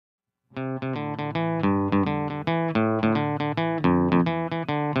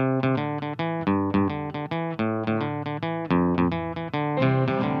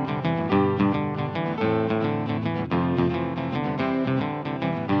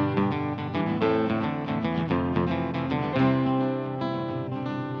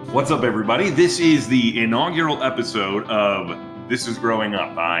What's up, everybody? This is the inaugural episode of This Is Growing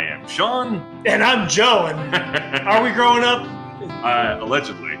Up. I am Sean. And I'm Joe. And are we growing up?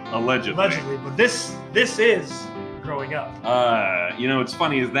 Allegedly. But this is growing up. It's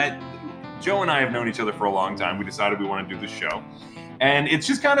funny is that Joe and I have known each other for a long time. We decided we want to do this show. And it's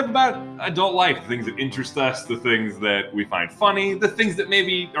just kind of about adult life, the things that interest us, the things that we find funny, the things that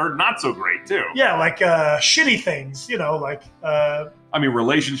maybe are not so great, too. Yeah, like shitty things,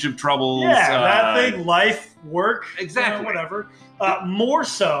 relationship troubles. Yeah, that thing, life, work. Exactly. Whatever. More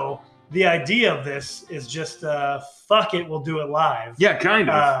so, the idea of this is just, fuck it, we'll do it live. Yeah, kind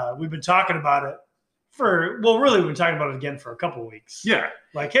of. We've been talking about it we've been talking about it again for a couple of weeks. Yeah.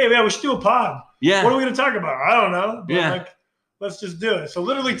 Like, hey, man, we should do a pod. Yeah. What are we going to talk about? I don't know. But yeah. Let's just do it. So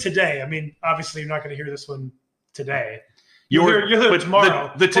literally today, obviously you're not going to hear this one today. You're here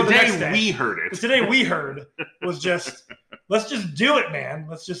tomorrow. The today we heard it. The today we heard was just, let's just do it, man.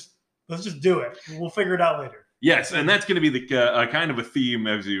 Let's just do it. We'll figure it out later. Yes, and that's going to be the kind of a theme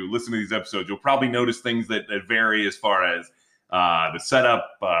as you listen to these episodes. You'll probably notice things that vary as far as the setup,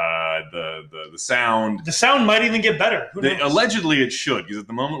 the sound. The sound might even get better. Who knows? Allegedly, it should, because at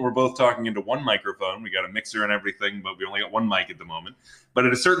the moment we're both talking into one microphone. We got a mixer and everything, but we only got one mic at the moment. But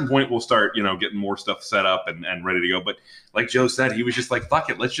at a certain point, we'll start, getting more stuff set up and ready to go. But like Joe said, he was just like, "Fuck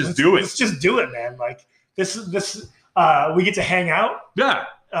it, let's do it. Let's just do it, man." Like this. We get to hang out. Yeah.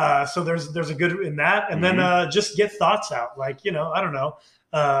 So there's a good in that, and then just get thoughts out. Like I don't know.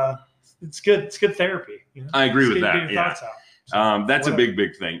 It's good. It's good therapy. I agree with that. Get your thoughts out. So, that's a big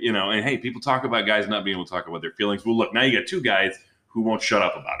thing, and hey, people talk about guys not being able to talk about their feelings. Well, look, now you got two guys who won't shut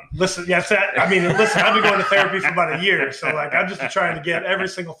up about them. Listen, I've been going to therapy for about a year. So I'm just trying to get every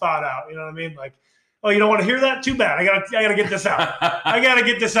single thought out. You know what I mean? Like, oh, you don't want to hear that? Too bad. I gotta get this out. I gotta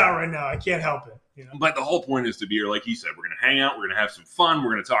get this out right now. I can't help it. But the whole point is to be here, like you said, we're going to hang out. We're going to have some fun.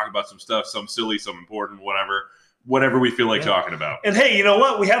 We're going to talk about some stuff, some silly, some important, whatever we feel like talking about. And hey, you know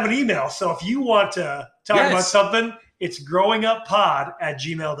what? We have an email. So if you want to talk about something, it's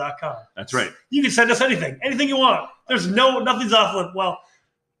growinguppod@gmail.com. That's right. You can send us anything you want. There's nothing's off limits. Well,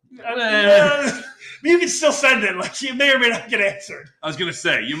 you can still send it. Like you may or may not get answered. I was going to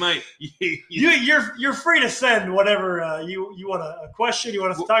say you might. You're free to send whatever you want a question. You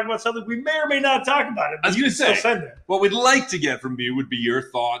want us to talk about something. We may or may not talk about it. But I was going to say, still send it. What we'd like to get from you would be your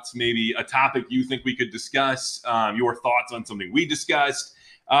thoughts, maybe a topic you think we could discuss, your thoughts on something we discussed,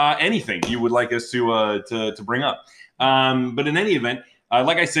 anything you would like us to bring up. But in any event,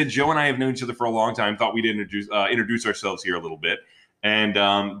 like I said, Joe and I have known each other for a long time. Thought we'd introduce ourselves here a little bit. And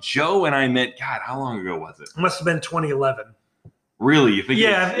Joe and I met, God, how long ago was it? It must have been 2011. Really? You think?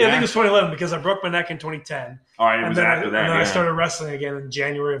 Yeah, I think it was 2011 because I broke my neck in 2010. All right, it was after that. And then I started wrestling again in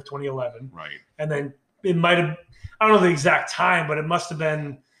January of 2011. Right. And then it might have, I don't know the exact time, but it must have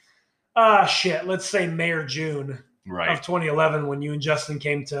been, let's say May or June of 2011 when you and Justin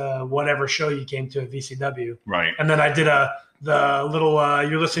came to whatever show you came to at VCW. Right. And then I did the little,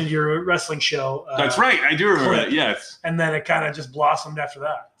 you're listening to your wrestling show. That's right. I do remember that. Yes. And then it kind of just blossomed after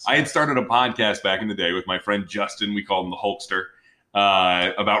that. So. I had started a podcast back in the day with my friend Justin. We called him the Hulkster,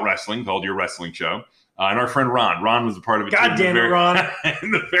 about wrestling, called Your Wrestling Show. And our friend Ron. Ron was a part of it. God damn it, Ron. In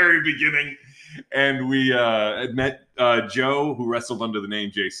the very beginning. And we had met Joe, who wrestled under the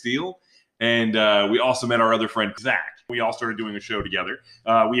name Jay Steele. And we also met our other friend, Zach. We all started doing a show together.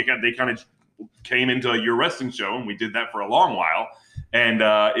 They kind of came into Your Wrestling Show, and we did that for a long while. And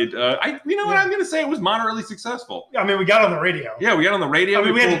I'm going to say it was moderately successful. I mean, we got on the radio. Yeah, we got on the radio. I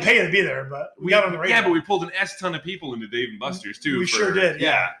mean, we had to pay to be there, but we got on the radio. Yeah, but we pulled an ton of people into Dave & Buster's, too. We sure did,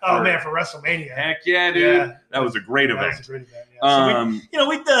 yeah. For WrestleMania. Heck yeah, dude. Yeah. That was a great event. That was a great event, yeah.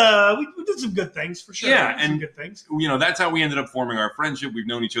 We did some good things, for sure. Yeah, and some good things. That's how we ended up forming our friendship. We've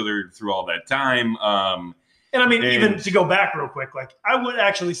known each other through all that time. And I mean, even to go back real quick, like I would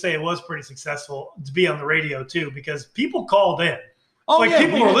actually say it was pretty successful to be on the radio, too, because people called in. Oh,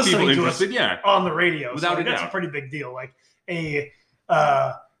 people were listening to us yeah. on the radio. Without a doubt. That's a pretty big deal. Like I'm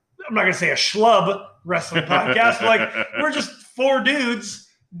not going to say a schlub wrestling podcast, but like we're just four dudes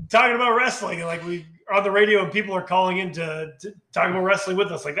talking about wrestling. And like we are on the radio and people are calling in to talk about wrestling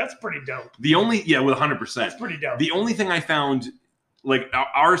with us. Like that's pretty dope. With 100%. That's pretty dope. The only thing I found like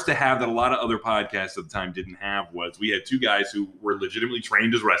ours to have that a lot of other podcasts at the time didn't have was we had two guys who were legitimately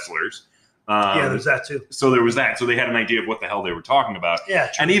trained as wrestlers. There's that too. So there was that. So they had an idea of what the hell they were talking about. Yeah,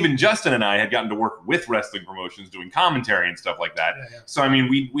 true. And even Justin and I had gotten to work with wrestling promotions doing commentary and stuff like that. Yeah. So I mean,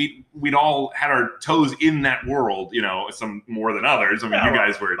 we'd all had our toes in that world, some more than others. I mean, you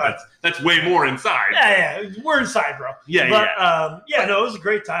guys were that's way more inside. Yeah, we're inside, bro. Yeah, no, it was a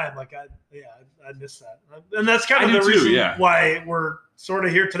great time. Like I miss that, and that's kind of the reason why we're sort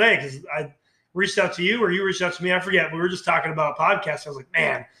of here today because I reached out to you or you reached out to me. I forget. We were just talking about podcasts. I was like,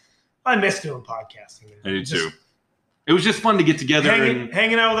 man, I miss doing podcasting. I do too. It was just fun to get together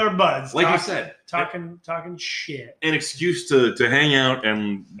hanging out with our buds. Like you said, talking shit. An excuse to hang out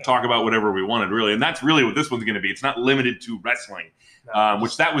and talk about whatever we wanted, really. And that's really what this one's going to be. It's not limited to wrestling,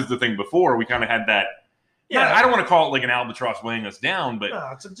 which that was the thing before. We kind of had that. Yeah, I don't want to call it like an albatross weighing us down, but no,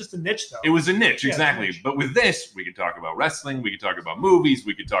 it's just a niche, though. It was a niche, exactly. Niche. But with this, we could talk about wrestling, we could talk about movies,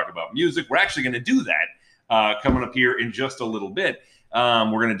 we could talk about music. We're actually going to do that coming up here in just a little bit. We're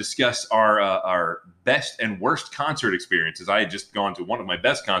going to discuss our best and worst concert experiences. I had just gone to one of my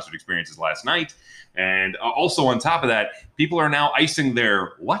best concert experiences last night, and also on top of that, people are now icing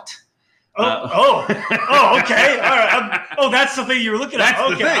their what? Okay. All right. That's the thing you were looking at.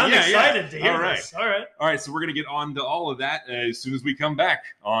 That's okay, I'm excited to hear this. All right. So we're gonna get on to all of that as soon as we come back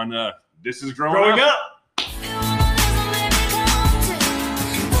on This Is Growing Up.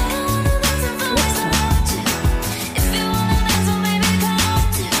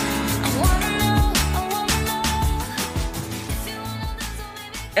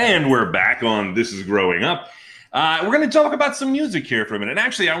 And we're back on This Is Growing Up. We're going to talk about some music here for a minute. And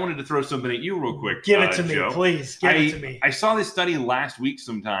actually, I wanted to throw something at you real quick. Give it to Joe. me, please. Give it to me. I saw this study last week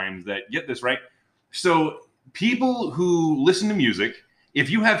sometimes that, get this right, so people who listen to music, if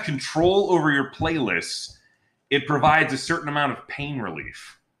you have control over your playlists, it provides a certain amount of pain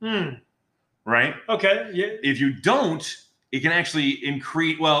relief. Right? Okay. Yeah. If you don't, it can actually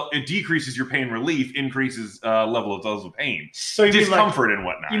it decreases your pain relief, increases levels of pain. So you discomfort mean and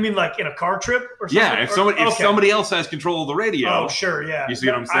whatnot. You mean like in a car trip or something? Yeah, if somebody else has control of the radio. Oh, sure, yeah. You see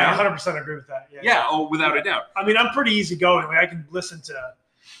what I'm saying? I 100% agree with that. Yeah, without a doubt. I mean, I'm pretty easygoing. Like, I can listen to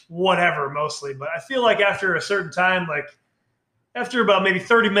whatever mostly, but I feel like after a certain time, like after about maybe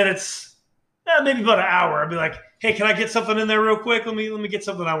 30 minutes, maybe about an hour, I'd be like, hey, can I get something in there real quick? Let me get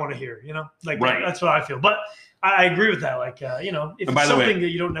something I want to hear, Like, right. That's what I feel. But I agree with that. Like, if it's something that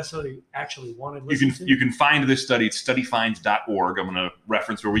you don't necessarily actually want to listen to. You can find this study at studyfinds.org. I'm going to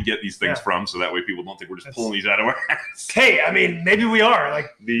reference where we get these things from, so that way people don't think we're just pulling these out of our ass. Hey, I mean, maybe we are.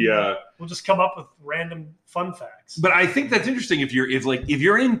 Like, we'll just come up with random fun facts. But I think that's interesting. If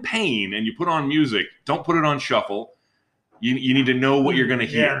you're in pain and you put on music, don't put it on shuffle. You need to know what you're going to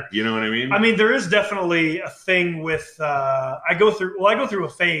hear. Yeah. You know what I mean? I mean, there is definitely a thing with I go through a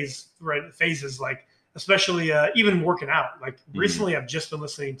phase, right? Phases like. Especially even working out. Like recently, I've just been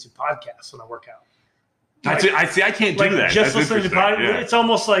listening to podcasts when I work out. I can't do that. Just listening to podcasts. It's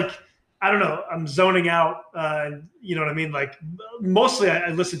almost like, I don't know, I'm zoning out. You know what I mean? Like mostly I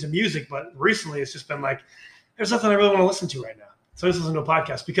listen to music, but recently it's just been like, there's nothing I really want to listen to right now. So I just listen to a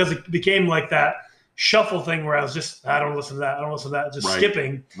podcast because it became like that shuffle thing where I was just, I don't listen to that. I don't listen to that. Just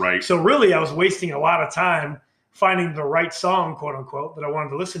skipping. Right. So really I was wasting a lot of time finding the right song, quote unquote, that I wanted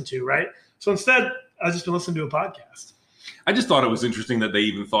to listen to. Right. So instead, I've just been listening to a podcast. I just thought it was interesting that they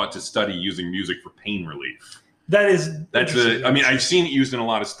even thought to study using music for pain relief. That's I've seen it used in a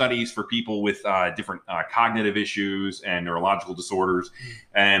lot of studies for people with different cognitive issues and neurological disorders.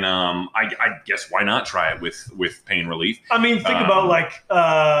 And I guess why not try it with pain relief? I mean, think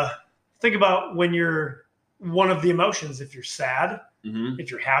about when you're one of the emotions. If you're sad,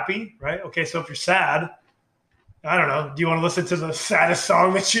 if you're happy, right? Okay, so if you're sad, I don't know. Do you want to listen to the saddest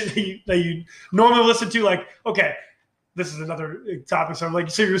song that you normally listen to? Like, okay, this is another topic. So I'm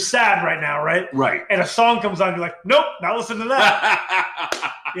like, so you're sad right now, right? Right. And a song comes on, you're like, nope, not listen to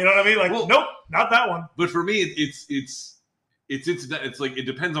that. You know what I mean? Like, nope, not that one. But for me, it's like it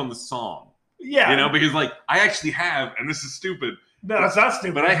depends on the song. Yeah. Because like I actually have, and this is stupid. No, it's not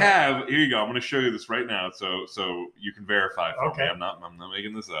stupid. But I have. Here you go. I'm going to show you this right now, so you can verify for me. I'm not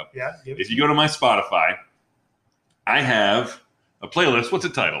making this up. Yeah. If you go to my Spotify. I have a playlist. What's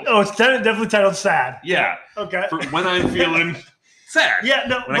it titled? Oh, it's definitely titled "Sad." Yeah. Okay. For when I'm feeling sad. Yeah.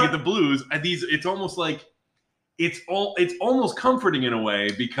 No. When I get the blues, it's almost like it's almost comforting in a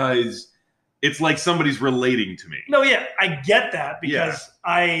way because it's like somebody's relating to me. No. Yeah, I get that because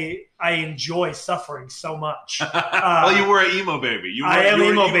I enjoy suffering so much. Well, you were an emo baby. I am an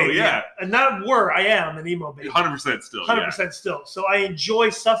emo baby. Yeah. And I am an emo baby. 100% still. 100% still. So I enjoy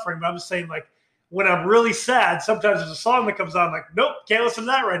suffering, but I'm just saying like. When I'm really sad, sometimes there's a song that comes on, I'm like, nope, can't listen to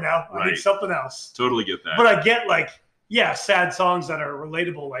that right now. I need something else. Totally get that. But I get like, sad songs that are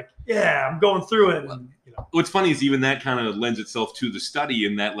relatable. Like, I'm going through it. And, What's funny is even that kind of lends itself to the study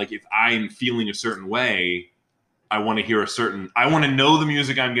in that, like, if I'm feeling a certain way, I want to know the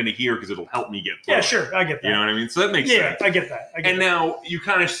music I'm going to hear because it'll help me get through. Yeah, sure. I get that. You know what I mean? So that makes sense. Yeah, I get that. And now you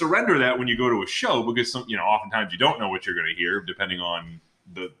kind of surrender that when you go to a show because oftentimes you don't know what you're going to hear depending on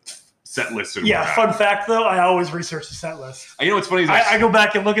the set lists. And Yeah, fun fact though, I always research the set list. You know what's funny is I go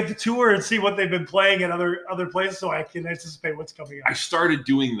back and look at the tour and see what they've been playing at other places, so I can anticipate what's coming up. I started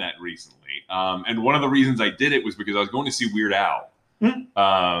doing that recently, and one of the reasons I did it was because I was going to see Weird Al. He's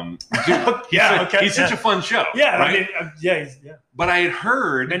such a fun show. Yeah, right? I mean, But I had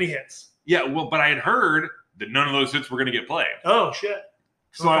heard many hits. Yeah, well, but I had heard that none of those hits were going to get played. Oh shit!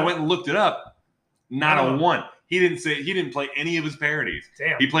 So I went and looked it up. Not a one. He didn't play any of his parodies.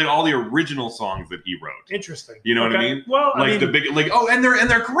 Damn. He played all the original songs that he wrote. Interesting. You know what I mean? Well, like the big and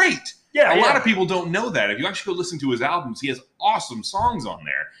they're great. Yeah. A lot of people don't know that. If you actually go listen to his albums, he has awesome songs on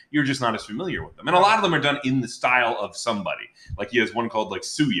there. You're just not as familiar with them. And a lot of them are done in the style of somebody. Like he has one called like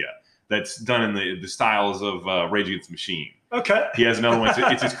Suya that's done in the styles of Rage Against the Machine. Okay. He has another one.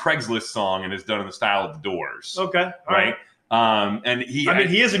 It's his Craigslist song and it's done in the style of the Doors. Okay. All right. And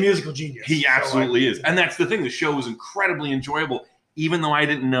he is a musical genius. He absolutely is. And that's the thing. The show was incredibly enjoyable, even though I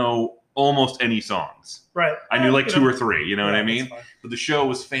didn't know almost any songs. Right. I knew like two or three, you know what I mean? But the show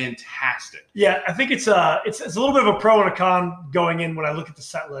was fantastic. Yeah, I think it's a little bit of a pro and a con going in when I look at the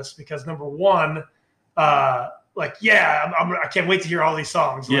set list, because number one, I can't wait to hear all these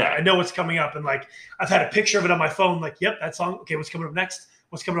songs. Like, I know what's coming up, and like I've had a picture of it on my phone. Like, yep, that song. Okay, what's coming up next?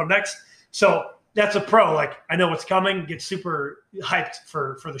 What's coming up next? So that's a pro. Like I know what's coming. Get super hyped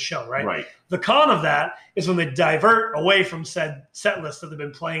for the show. Right. Right. The con of that is when they divert away from said set list that they've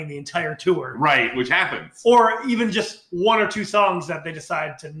been playing the entire tour. Right, which happens. Or even just one or two songs that they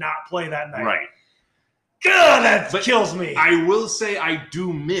decide to not play that night. Right. God, that kills me. I will say I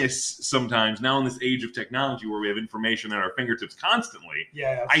do miss sometimes, now in this age of technology where we have information at our fingertips constantly.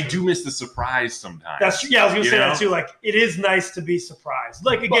 Yeah, I do miss the surprise sometimes. That's true. Yeah, I was going to say that too. Like, it is nice to be surprised.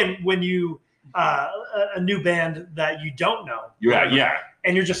 Like, again, when you a new band that you don't know. Yeah.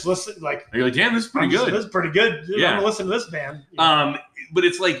 And you're just listening, like, you're like, damn, this is pretty good. This is pretty good. Yeah. I'm gonna listen to this band. But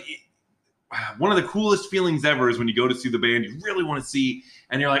it's like one of the coolest feelings ever is when you go to see the band you really want to see,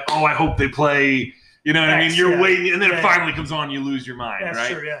 and you're like, oh, I hope they play. You know what I mean? You're waiting, and then it finally comes on, you lose your mind, That's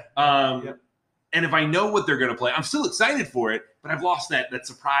right? True, yeah. And if I know what they're going to play, I'm still excited for it, but I've lost that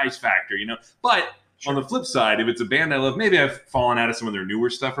surprise factor, you know? But on the flip side, if it's a band I love, maybe I've fallen out of some of their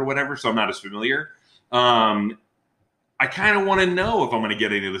newer stuff or whatever, so I'm not as familiar. I kind of want to know if I'm going to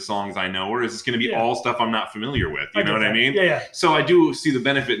get any of the songs I know, or is this going to be all stuff I'm not familiar with? You know what I mean? Yeah. So I do see the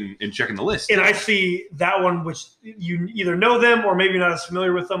benefit in checking the list. And I see that one, which you either know them or maybe you're not as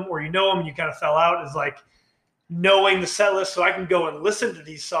familiar with them, or you know them and you kind of fell out, is like knowing the set list so I can go and listen to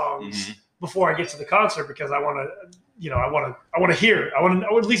these songs before I get to the concert, because I want to, I want to hear. I want to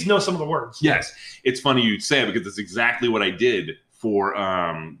at least know some of the words. Yes. It's funny you say it, because it's exactly what I did for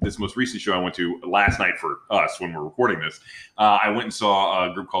this most recent show I went to last night for us when we're recording this. I went and saw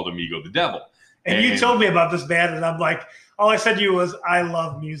a group called Amigo the Devil. And you told me about this band, and I'm like, all I said to you was, I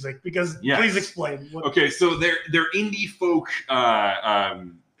love music. Because please explain. Okay, so they're indie folk,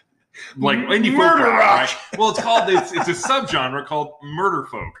 like indie murder folk rock. Right? Well, it's a subgenre called murder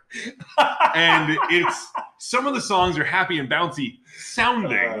folk, and it's some of the songs are happy and bouncy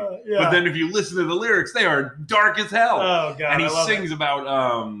sounding, but then if you listen to the lyrics, they are dark as hell. Oh god! And he sings about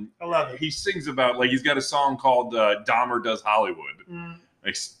I love it. He sings about, like, he's got a song called Dahmer Does Hollywood.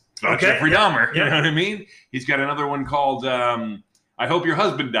 Like, Jeffrey Dahmer. You know what I mean? He's got another one called I Hope Your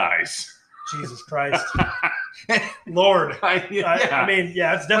Husband Dies. Jesus Christ. Lord. I mean,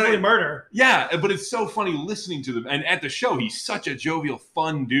 it's definitely murder. Yeah, but it's so funny listening to them. And at the show, he's such a jovial,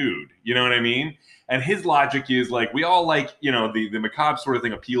 fun dude. You know what I mean? And his logic is, like, we all like, the macabre sort of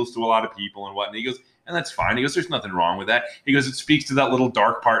thing appeals to a lot of people and whatnot. He goes, and that's fine. He goes, there's nothing wrong with that. He goes, it speaks to that little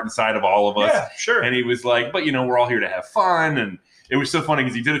dark part inside of all of us. Yeah, sure. And he was like, but, we're all here to have fun. And it was so funny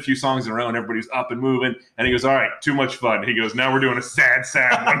because he did a few songs in a row and everybody was up and moving. And he goes, all right, too much fun. He goes, now we're doing a sad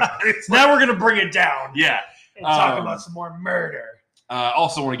one. Now we're going to bring it down. Yeah. And talk about some more murder.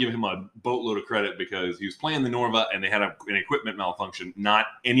 Also want to give him a boatload of credit because he was playing the Norva and they had an equipment malfunction. Not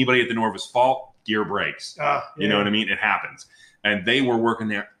anybody at the Norva's fault. Gear breaks. You know what I mean? It happens. And they were working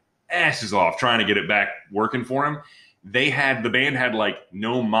their asses off trying to get it back working for him. The band had like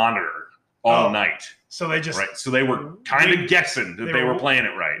no monitor all night. So they just so they were kind of guessing that they were playing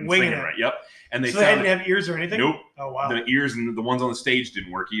it right and singing it right. Yep. And they didn't have ears or anything? Nope. Oh wow. The ears and the ones on the stage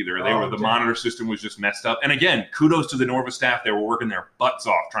didn't work either. The monitor system was just messed up. And again, kudos to the Norva staff. They were working their butts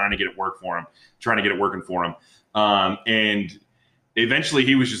off trying to get it working for him. And eventually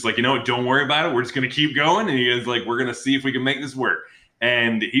he was just like, don't worry about it. We're just going to keep going. And he was like, we're going to see if we can make this work.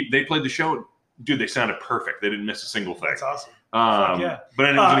 And they played the show. Dude, they sounded perfect. They didn't miss a single thing. That's awesome. Yeah. But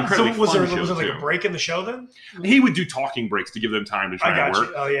it was an incredibly was fun there show, like too. a break in the show then? He would do talking breaks to give them time to try and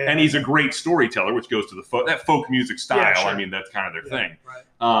work. Oh, yeah. And he's a great storyteller, which goes to that folk music style. Yeah, sure. I mean, that's kind of their thing.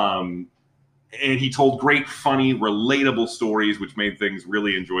 Right. And he told great, funny, relatable stories, which made things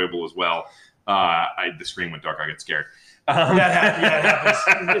really enjoyable as well. The screen went dark. I get scared. That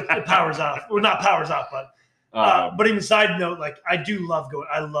happens. It powers off. Well, not powers off, but even side note, like I do love going.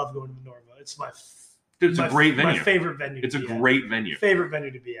 I love going to the Norva. It's a great venue. My favorite venue. It's a great venue. Favorite venue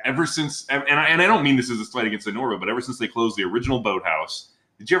to be at. Ever since, and I don't mean this as a slight against the Norva, but ever since they closed the original Boathouse,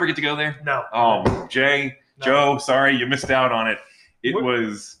 did you ever get to go there? No. Oh, Joe, sorry, you missed out on it. It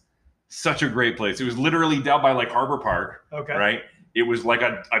was such a great place. It was literally down by like Harbor Park. Okay. Right. It was like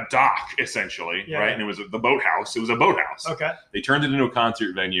a dock essentially, right? And it was the boathouse. It was a boathouse. Okay. They turned it into a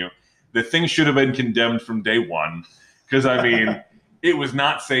concert venue. The thing should have been condemned from day one because I mean, it was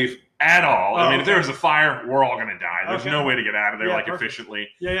not safe at all. I mean, if there was a fire, we're all going to die. There's no way to get out of there efficiently.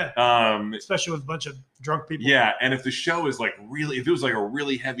 Yeah. Especially with a bunch of drunk people. Yeah, and if the show is like if it was like a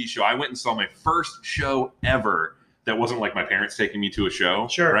really heavy show, I went and saw my first show ever that wasn't like my parents taking me to a show.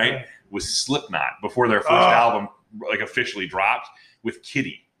 Sure. Right? Yeah. Was Slipknot before their first album like officially dropped with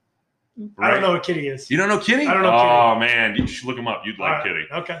Kitty. Right? I don't know what Kitty is. You don't know Kitty? I don't know Kitty. Oh man, you should look them up. You'd like Kitty.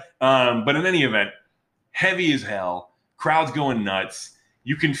 Okay. But in any event, heavy as hell, crowd's going nuts.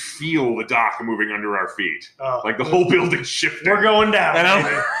 You can feel the dock moving under our feet. Like the whole building's shifting. We're going down.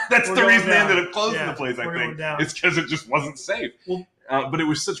 And that's the reason they ended up closing the place, I think. Down. It's because it just wasn't safe. Well, but it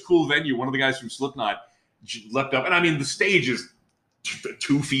was such a cool venue. One of the guys from Slipknot leapt up. And I mean, the stage is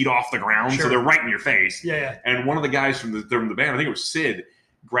 2 feet off the ground, so they're right in your face. Yeah. And one of the guys from the band, I think it was Sid,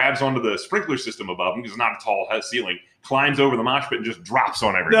 grabs onto the sprinkler system above him because it's not a tall ceiling, climbs over the mosh pit and just drops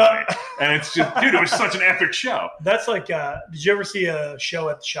on everybody. And it's just, dude, it was such an epic show. That's like, did you ever see a show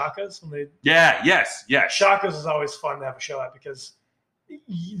at the Shaka's? Yes. Shaka's is always fun to have a show at because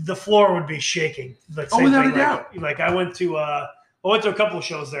the floor would be shaking. Like, without a doubt. Like I went to a couple of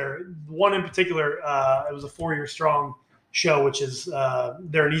shows there. One in particular, it was a 4 Year Strong show, which is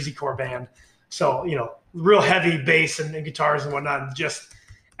they're an easycore band. So, real heavy bass and guitars and whatnot. And just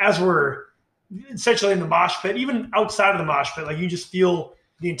as we're essentially in the mosh pit, even outside of the mosh pit, like you just feel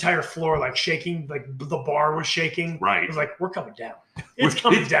the entire floor like shaking, like the bar was shaking. Right. It was like, we're coming down. It's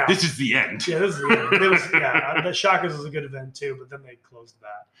coming down. This is the end. Yeah, this is the end. It was, the Shaka's was a good event too, but then they closed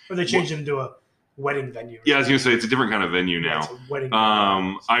that. Or they changed it into a wedding venue. Yeah, I was going to say, it's a different kind of venue now. It's a wedding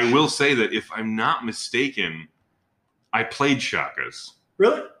venue. I will say that if I'm not mistaken, I played Shaka's.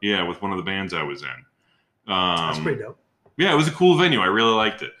 Really? Yeah, with one of the bands I was in. That's pretty dope. Yeah, it was a cool venue. I really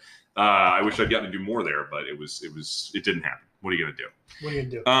liked it. I wish I'd gotten to do more there, but it didn't happen. What are you going to do? What are you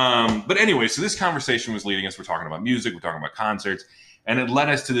going to do? But anyway, so this conversation was leading us. We're talking about music. We're talking about concerts. And it led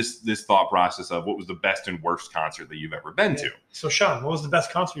us to this thought process of what was the best and worst concert that you've ever been to. So, Sean, what was the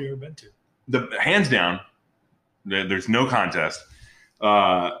best concert you've ever been to? Hands down, there's no contest.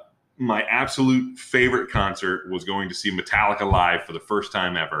 My absolute favorite concert was going to see Metallica live for the first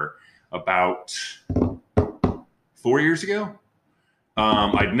time ever about 4 years ago.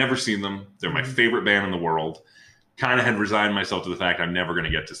 I'd never seen them. They're my favorite band in the world. Kind of had resigned myself to the fact I'm never going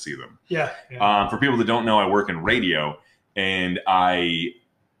to get to see them. Yeah. For people that don't know, I work in radio, and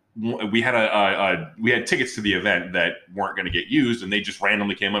we had tickets to the event that weren't going to get used, and they just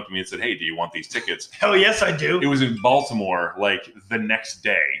randomly came up to me and said, "Hey, do you want these tickets?" Hell yes, I do. It was in Baltimore, like the next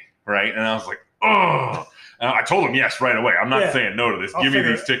day, right? And I was like, "Oh!" I told them yes right away. I'm not saying no to this. Give me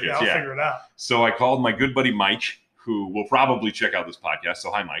these tickets. I'll figure it out. So I called my good buddy Mike, who will probably check out this podcast.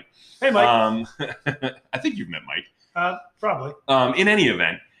 So hi, Mike. Hey, Mike. I think you've met Mike. Probably. In any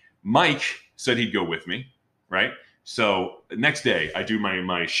event, Mike said he'd go with me, right? So next day, I do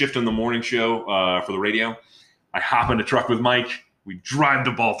my shift in the morning show for the radio. I hop in a truck with Mike. We drive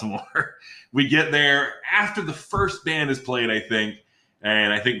to Baltimore. We get there after the first band is played, I think.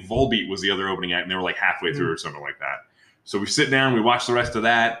 And I think Volbeat was the other opening act, and they were like halfway through or something like that. So we sit down, we watch the rest of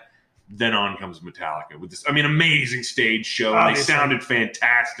that. Then on comes Metallica with this, amazing stage show. And they sounded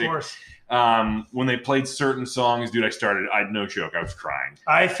fantastic. Of course. When they played certain songs, dude, no joke, I was crying.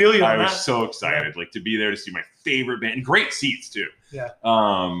 I feel you on that. I was so excited, to be there to see my favorite band. Great seats too. Yeah.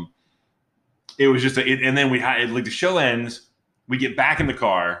 It was just, and then the show ends. We get back in the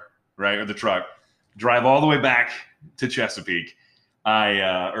car, right, or the truck, drive all the way back to Chesapeake.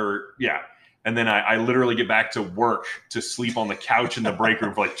 And then I literally get back to work to sleep on the couch in the break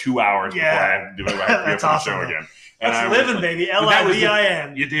room for like 2 hours before I have to do That's awesome, the show man. again. That's living, baby.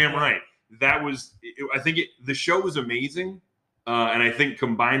 LIVIN. You're damn right. That was. I think the show was amazing, and I think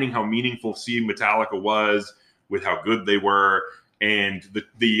combining how meaningful seeing Metallica was with how good they were, and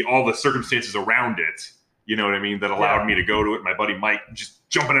all the circumstances around it, You know what I mean? That allowed me to go to it. My buddy Mike just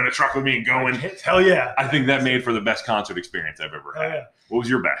jumping in a truck with me and going. Hell yeah. I think that made for the best concert experience I've ever had. Yeah. What was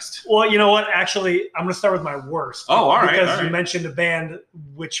your best? Well, you know what? Actually, I'm going to start with my worst. Oh, all right. Because you mentioned a band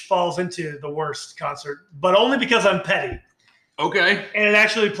which falls into the worst concert, but only because I'm petty. Okay. And it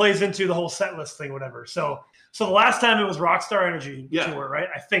actually plays into the whole set list thing, whatever. So the last time it was Rockstar Energy Tour, right?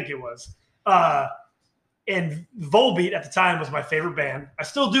 I think it was. And Volbeat at the time was my favorite band. I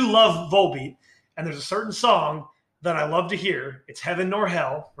still do love Volbeat. And there's a certain song that I love to hear. It's Heaven Nor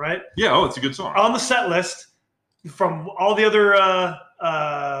Hell, right? Yeah, it's a good song. On the set list from all the other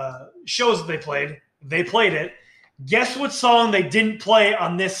shows that they played it. Guess what song they didn't play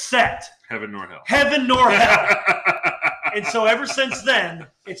on this set? Heaven Nor Hell. Heaven Nor Hell. And so ever since then,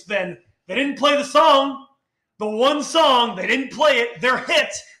 it's been, they didn't play the song. The one song, they didn't play it. Their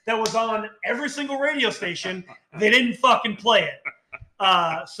hit that was on every single radio station, they didn't fucking play it.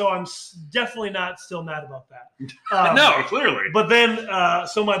 So I'm definitely not still mad about that. No, clearly. But then,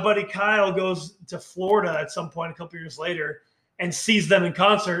 so my buddy Kyle goes to Florida at some point a couple years later and sees them in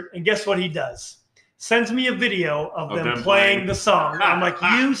concert. And guess what he does? Sends me a video of them playing the song. I'm like,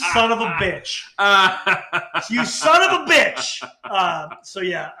 you son of a bitch. You son of a bitch. So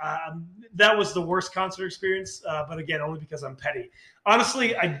yeah, that was the worst concert experience. But again, only because I'm petty.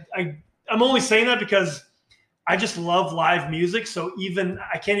 Honestly, I'm only saying that because I just love live music. So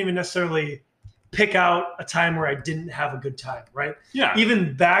I can't even necessarily pick out a time where I didn't have a good time, right? Yeah.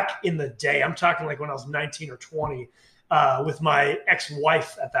 Even back in the day, I'm talking like when I was 19 or 20, with my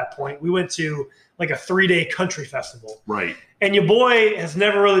ex-wife at that point, we went to like a 3-day country festival. Right. And your boy has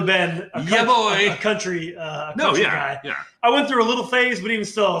never really been a country guy. Yeah. I went through a little phase, but even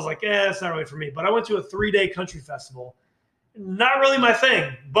still, I was like, it's not really for me. But I went to a 3-day country festival. Not really my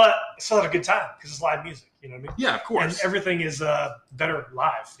thing, but I still had a good time because it's live music. You know what I mean? Yeah, of course. And everything is better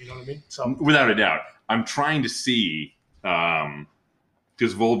live. You know what I mean? So without a doubt, I'm trying to see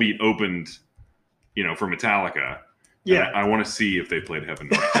because Volbeat opened, for Metallica. Yeah, I want to see if they played Heaven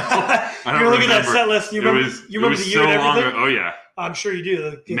Nor Hell. You're looking at that set list. You remember the year and everything? Oh yeah, I'm sure you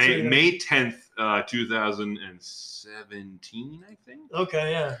do. May 10th, 2017, I think.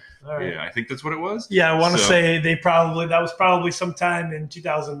 Okay, yeah. All right. Yeah, I think that's what it was. Yeah, I want to say that was probably sometime in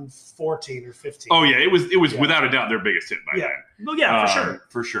 2014 or 15. Oh yeah, it was without a doubt their biggest hit by then. Well, yeah, for sure.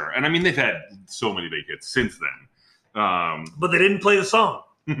 For sure. And I mean, they've had so many big hits since then. But they didn't play the song.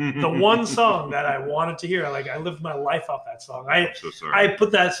 The one song that I wanted to hear. I lived my life off that song. I'm so sorry. I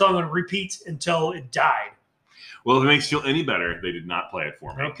put that song on repeat until it died. Well, if it makes you feel any better, they did not play it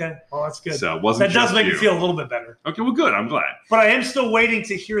for me. Okay, well that's good. So it wasn't that does make me feel a little bit better. Okay, well good. I'm glad. But I am still waiting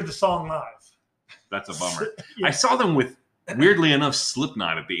to hear the song live. That's a bummer. Yeah. I saw them with, weirdly enough,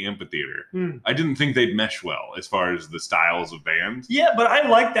 Slipknot at the amphitheater. I didn't think they'd mesh well as far as the styles of bands. Yeah, but I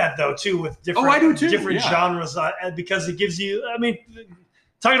like that though too with different. I do too. Different genres because it gives you. I mean.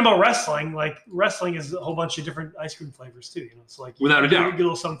 Talking about wrestling, wrestling is a whole bunch of different ice cream flavors too. It's like without a doubt, you get a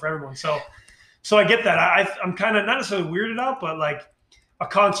little something for everyone. So I get that. I'm kind of not necessarily weirded out, but like a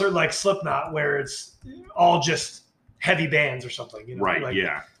concert like Slipknot where it's all just heavy bands or something. Right?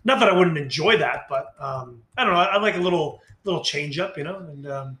 Yeah. Not that I wouldn't enjoy that, but I don't know. I like a little change up,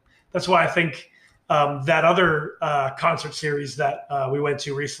 and that's why I think that other concert series that we went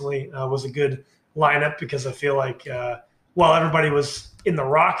to recently was a good lineup because I feel like. While everybody was in the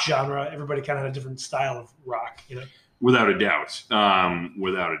rock genre, everybody kind of had a different style of rock, Without a doubt.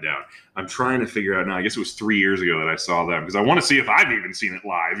 Without a doubt. I'm trying to figure out now. I guess it was 3 years ago that I saw them because I want to see if I've even seen it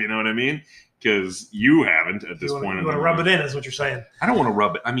live. You know what I mean? Because you haven't at this point. You want to rub it in, is what you're saying. I don't want to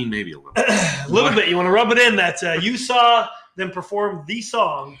rub it. I mean, maybe a little bit. A little bit. You want to rub it in that you saw them perform the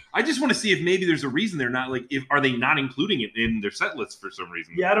song. I just want to see if maybe there's a reason they're not are they not including it in their set list for some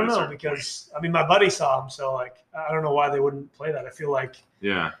reason? Yeah, I don't know because I mean my buddy saw them, so I don't know why they wouldn't play that. I feel like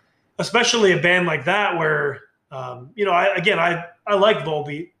especially a band like that where I like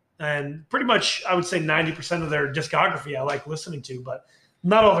Volbeat and pretty much I would say 90% of their discography I like listening to, but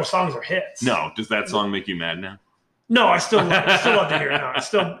not all their songs are hits. No, does that song make you mad now? No, I still love to hear it. No, it's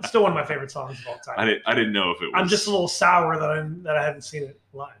still one of my favorite songs of all time. I didn't know if it was. I'm just a little sour that I haven't seen it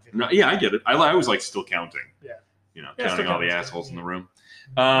live. No, yeah, I get it. I was like still counting. Yeah. Counting all the assholes in the room.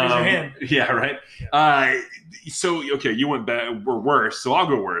 Raise your hand. Yeah, right. Yeah. So okay, you went bad or worse, so I'll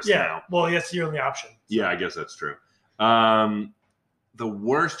go worse now. Well, yes, you're on the option. So. Yeah, I guess that's true. The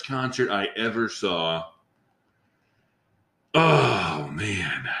worst concert I ever saw. Oh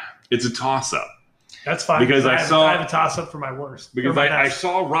man, it's a toss-up. That's fine. Because I have a toss-up for my worst. Because I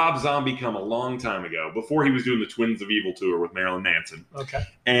saw Rob Zombie come a long time ago, before he was doing the Twins of Evil tour with Marilyn Manson. Okay.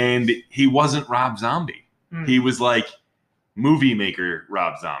 And he wasn't Rob Zombie. He was like movie maker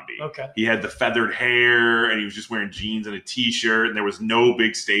Rob Zombie. Okay. He had the feathered hair, and he was just wearing jeans and a t-shirt, and there was no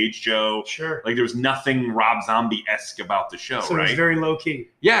big stage show. Sure. Like there was nothing Rob Zombie-esque about the show, So right? it was very low key.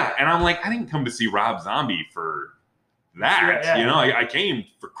 Yeah, and I'm like, I didn't come to see Rob Zombie for that. Yeah, you know, I came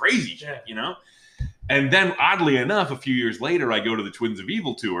for crazy shit, you know? And then, oddly enough, a few years later, I go to the Twins of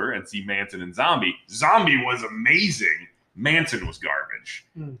Evil tour and see Manson and Zombie. Zombie was amazing. Manson was garbage.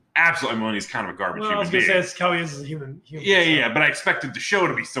 Absolutely. I mean, he's kind of a garbage human I was going being. to say, it's how he is as a human. Yeah, but I expected the show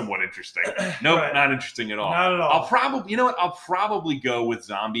to be somewhat interesting. Nope, Right. not interesting at all. Not at all. I'll probably go with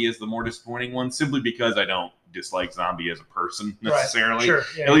Zombie as the more disappointing one, simply because I don't dislike Zombie as a person necessarily. Right. Sure.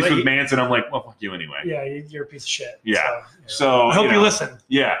 Yeah, at least with Manson, I'm like, well, fuck you anyway. Yeah, you're a piece of shit. Yeah. So I hope you listen.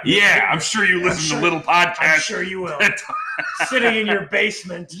 Yeah. I'm sure you listen to little podcasts. I'm sure you will. Sitting in your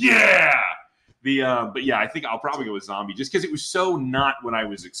basement. Yeah. But yeah, I think I'll probably go with Zombie just because it was so not what I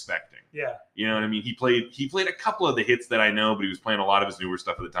was expecting. Yeah. You know what I mean? He played a couple of the hits that I know, but he was playing a lot of his newer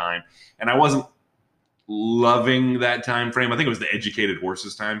stuff at the time, and I wasn't loving that time frame. I think it was the Educated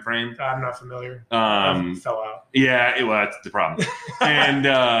Horses time frame. I'm not familiar. I fell out. Yeah, well, that's the problem.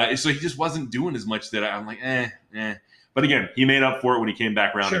 And so he just wasn't doing as much that I'm like, eh. But again, he made up for it when he came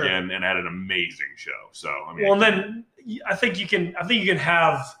back around again and had an amazing show. So I mean, well, and then I think you can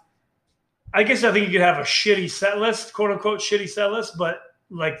have. I guess I think you could have a shitty set list, quote unquote shitty set list, but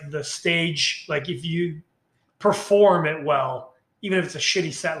like the stage, like if you perform it well, even if it's a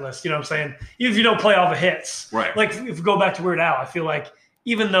shitty set list, you know what I'm saying? Even if you don't play all the hits. Right. Like if we go back to Weird Al, I feel like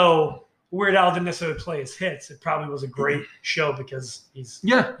even though Weird Al didn't necessarily play his hits, it probably was a great show because he's 100%.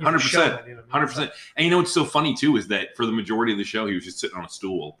 You know what I mean? 100%. And you know what's so funny too is that for the majority of the show, he was just sitting on a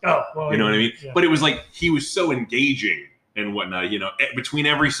stool. Oh, well, you know what I mean? Yeah. But it was like he was so engaging and whatnot. You know, between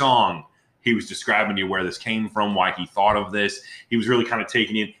every song, he was describing to you where this came from, why he thought of this. He was really kind of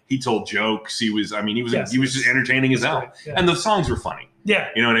taking in. He told jokes. He was just entertaining as hell. Yeah. And the songs were funny. Yeah.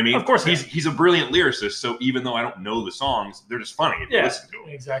 You know what I mean? Of course. He's a brilliant lyricist. So even though I don't know the songs, they're just funny if you listen to them.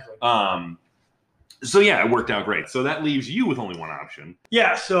 Exactly. So yeah, it worked out great. So that leaves you with only one option.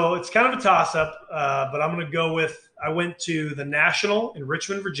 Yeah. So it's kind of a toss up, but I'm going to go with, I went to the National in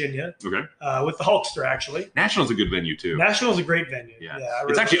Richmond, Virginia. Okay. With the Hulkster, actually. National's a good venue too. National's a great venue. Yeah.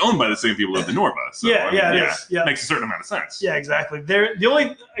 Really it's actually owned by the same people at the Norva. So, it is. Yeah. Makes a certain amount of sense. Yeah, exactly. They're the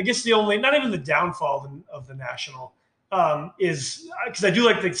only, not even the downfall of the National is because I do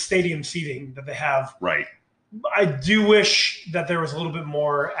like the stadium seating that they have. Right. I do wish that there was a little bit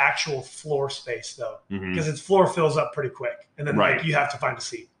more actual floor space though, because its floor fills up pretty quick, and then like you have to find a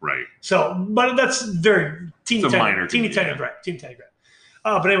seat. Right. So, but that's very teeny tiny, right?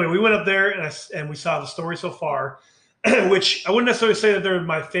 But anyway, we went up there and we saw The Story So Far, which I wouldn't necessarily say that they're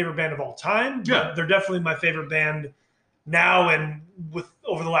my favorite band of all time. But they're definitely my favorite band now, and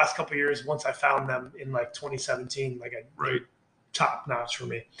over the last couple of years. Once I found them in like 2017, like top notch for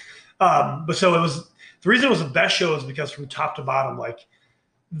me. But so it was. The reason it was the best show is because from top to bottom, like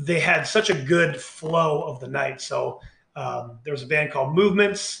they had such a good flow of the night. So there was a band called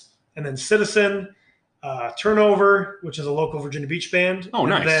Movements, and then Citizen, Turnover, which is a local Virginia Beach band. Oh,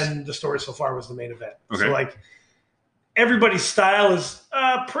 nice. And then The Story So Far was the main event. Okay. So like everybody's style is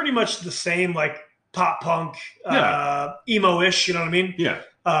pretty much the same, like pop punk, emo-ish. You know what I mean? Yeah.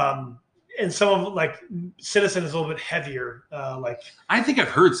 And some of like Citizen is a little bit heavier. I think I've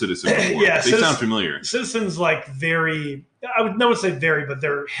heard Citizen before. They sound familiar. Citizen's like very, I would not say very, but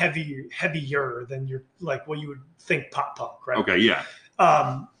they're heavier than your like what you would think pop punk, right? Okay, yeah.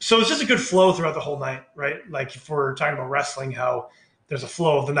 So it's just a good flow throughout the whole night, right? Like if we're talking about wrestling, how there's a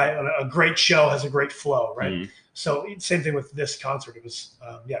flow of the night. A great show has a great flow, right? Mm-hmm. So same thing with this concert. It was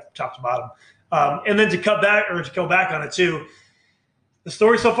top to bottom. And then to go back on it too. The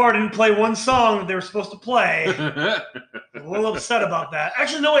Story So Far didn't play one song that they were supposed to play. I'm a little upset about that.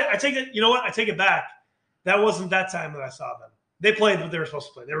 Actually, no, wait. I take it. You know what? I take it back. That wasn't that time that I saw them. They played what they were supposed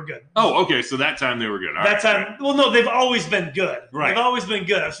to play. They were good. Oh, okay. So that time they were good. All time. Well, no, they've always been good. Right. They've always been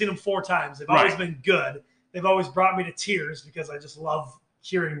good. I've seen them 4 times. They've always been good. They've always brought me to tears because I just love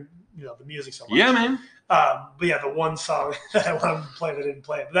hearing the music so much. Yeah, man. But yeah, the one song that I wanted to play, they didn't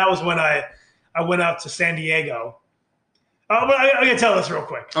play it. But that was when I went out to San Diego. But I'm going to tell this real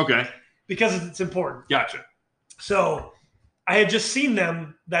quick. Okay. Because it's important. Gotcha. So I had just seen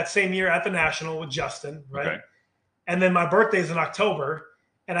them that same year at the National with Justin, right? Okay. And then my birthday's in October,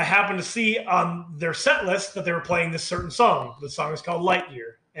 and I happened to see on their set list that they were playing this certain song. The song is called Light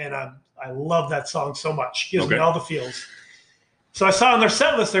Year, and I love that song so much. It gives me all the feels. So I saw on their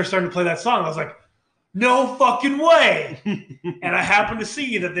set list they're starting to play that song. I was like, no fucking way. And I happened to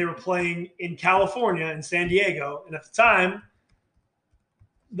see that they were playing in California, in San Diego. And at the time,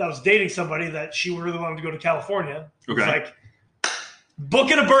 I was dating somebody that she really wanted to go to California. It was like,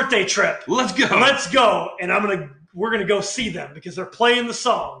 booking a birthday trip. Let's go. Let's go. And we're going to go see them because they're playing the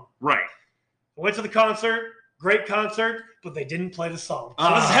song. Right. I went to the concert. Great concert, but they didn't play the song.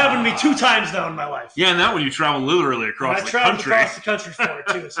 So this has happened to me 2 times now in my life. Yeah, and that one you travel literally across the country. I traveled across the country for it,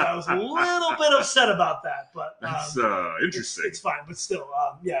 too. So I was a little bit upset about that. But that's interesting. It's fine. But still,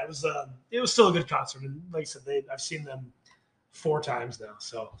 it was still a good concert. And like I said, I've seen them 4 times now.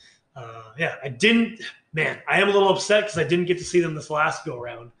 So, I am a little upset because I didn't get to see them this last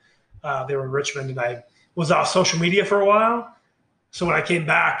go-around. They were in Richmond, and I was off social media for a while. So when I came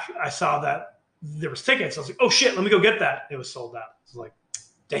back, I saw that there was tickets. I was like, oh shit, let me go get that. It was sold out. I was like,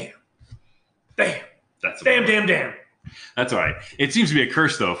 damn. That's damn. That's all right. It seems to be a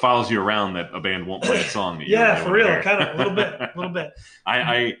curse though. It follows you around that a band won't play a song. That yeah, for real. Kind of a little bit.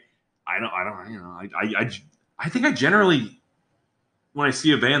 I think I generally, when I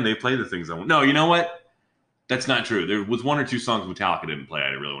see a band, they play the things I want. No, you know what? That's not true. There was 1 or 2 songs Metallica didn't play I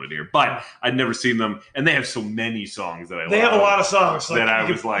really wanted to hear, but I'd never seen them, and they have so many songs that I love. They have a lot of songs that I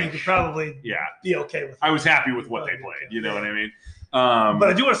was like, you could probably be okay with. I was happy with what they played. You know what I mean? But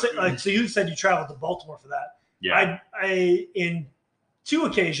I do want to say, so you said you traveled to Baltimore for that. Yeah. I in 2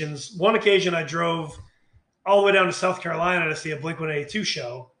 occasions. One occasion I drove all the way down to South Carolina to see a Blink-182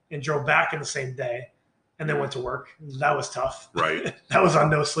 show and drove back in the same day, and then went to work. That was tough. Right. That was on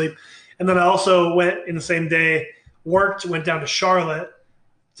no sleep. And then I also went in the same day, went down to Charlotte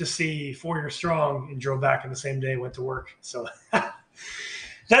to see 4 Year Strong, and drove back in the same day, went to work. So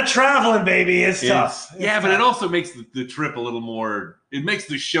that traveling, baby, is tough. But it also makes the trip a little more, it makes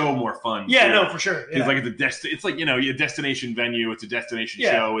the show more fun. Yeah, no, for sure. It's like it's like, a destination venue, it's a destination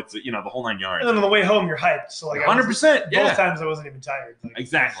show, it's, the whole 9 yards. And then on the way home, you're hyped. So 100%. Both times I wasn't even tired.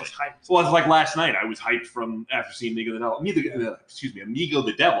 Exactly. Just hyped. Well, it's like last night. I was hyped after seeing Amigo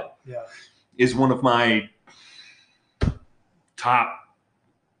the Devil. Yeah. Is one of my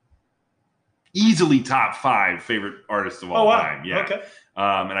easily top 5 favorite artists of all time. Yeah. Okay.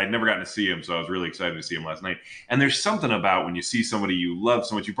 And I'd never gotten to see him, so I was really excited to see him last night. And there's something about when you see somebody you love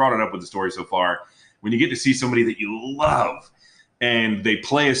so much. You brought it up with the story so far. When you get to see somebody that you love, and they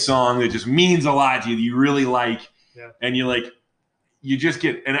play a song that just means a lot to you, that you really like, and you just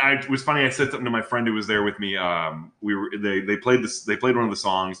get. And it was funny. I said something to my friend who was there with me. They played this. They played one of the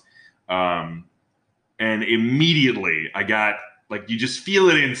songs, and immediately I got. Like, you just feel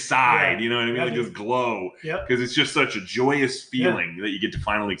it inside, you know what I mean? Like this glow. Because it's just such a joyous feeling that you get to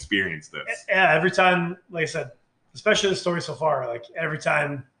finally experience this. Yeah, every time, like I said, especially the story so far, like every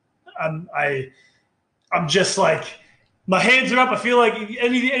time I'm just like, my hands are up. I feel like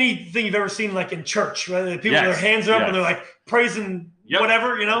anything you've ever seen like in church, right? People, their hands are up and they're like praising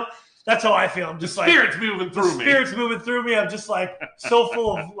whatever, That's how I feel. I'm just Spirit's moving through me. I'm just like so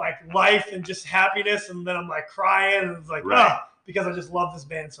full of like life and just happiness. And then I'm like crying and it's like, because I just love this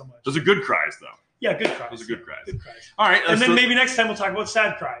band so much. Those are good cries, though. Yeah, good cries. Those are good cries. Good cries. All right. And then maybe next time we'll talk about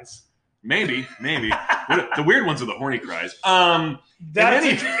sad cries. Maybe. The weird ones are the horny cries.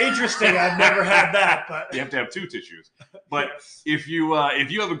 That's interesting. I've never had that, but you have to have 2 tissues. But if you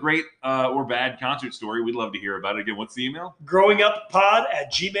have a great or bad concert story, we'd love to hear about it. Again, what's the email?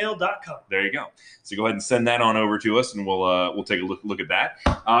 growinguppod@gmail.com. There you go. So go ahead and send that on over to us, and we'll take a look at that.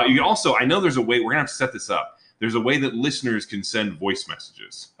 You can also, I know there's a way, we're gonna have to set this up. There's a way that listeners can send voice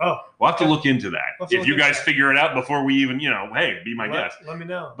messages. Oh, we'll have to look into that. If you guys figure it out before we even, hey, be my guest. Let me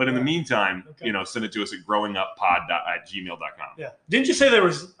know. But in the meantime, send it to us at growinguppod@gmail.com. Yeah. Didn't you say there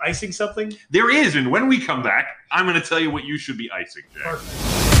was icing something? There is, and when we come back, I'm going to tell you what you should be icing, Jack.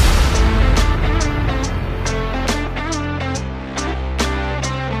 Perfect.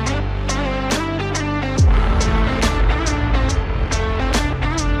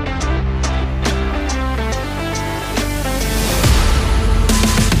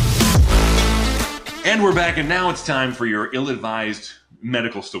 And we're back, and now it's time for your ill-advised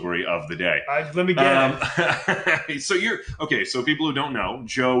medical story of the day. Let me get it. So people who don't know,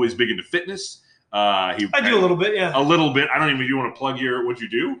 Joe is big into fitness. I do a little bit, yeah. A little bit. I don't even know if you want to plug what you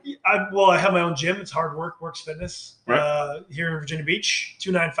do. I have my own gym. It's Hard Work Works Fitness here in Virginia Beach,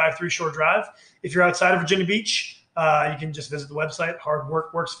 2953 Shore Drive. If you're outside of Virginia Beach, you can just visit the website,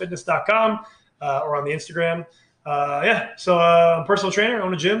 hardworkworksfitness.com, or on the Instagram. So I'm a personal trainer,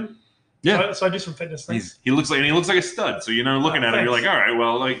 own a gym. Yeah, so I do some fitness things. He looks like a stud. So looking at him, you're like, all right,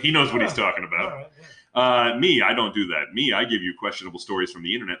 well, he knows what he's talking about. All right, Me, I don't do that. Me, I give you questionable stories from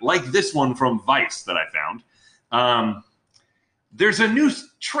the internet, like this one from Vice that I found. There's a new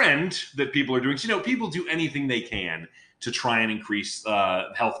trend that people are doing. So, people do anything they can to try and increase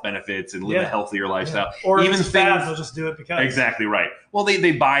health benefits and live a healthier lifestyle. Or even even fads, they'll just do it because. Exactly right. Well,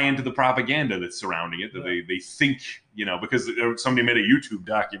 they buy into the propaganda that's surrounding it. That they think, because somebody made a YouTube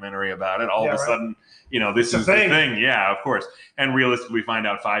documentary about it. All of a sudden, this is the thing. Yeah, of course. And realistically, we find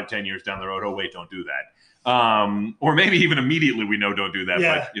out 5-10 years down the road, oh wait, don't do that. Or maybe even immediately we know don't do that,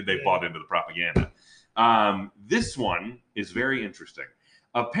 but they bought into the propaganda. This one is very interesting.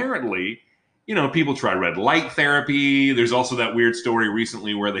 Apparently, people try red light therapy. There's also that weird story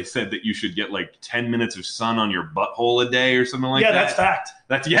recently where they said that you should get like 10 minutes of sun on your butthole a day or something like that. Yeah, that's fact.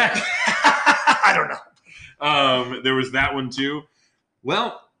 I don't know. There was that one too.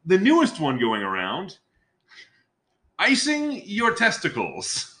 Well, the newest one going around, icing your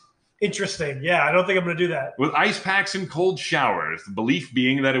testicles. Interesting. Yeah, I don't think I'm going to do that. With ice packs and cold showers, the belief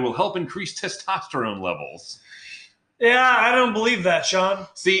being that it will help increase testosterone levels. Yeah, I don't believe that, Sean.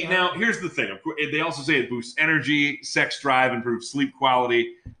 See, now, here's the thing. They also say it boosts energy, sex drive, improves sleep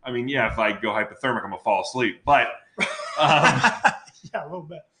quality. I mean, yeah, if I go hypothermic, I'm going to fall asleep. But yeah, a little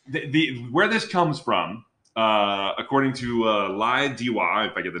bit. Where this comes from, according to Lai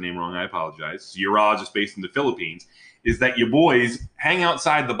Diwa, if I get the name wrong, I apologize, urologist based in the Philippines, is that your boys hang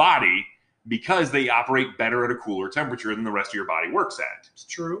outside the body because they operate better at a cooler temperature than the rest of your body works at. It's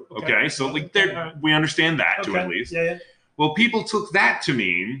true. Okay, so we understand that too, at least. Yeah. Well, people took that to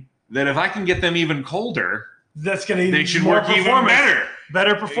mean that if I can get them even colder, that's going to they should work even better.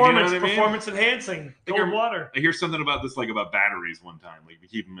 Better performance, performance enhancing, cold water. I hear something about this, like about batteries one time. Like, if you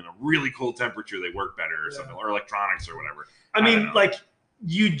keep them in a really cold temperature, they work better or something, or electronics or whatever. I mean, like,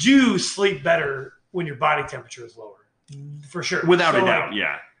 you do sleep better when your body temperature is lower, for sure. Without a doubt,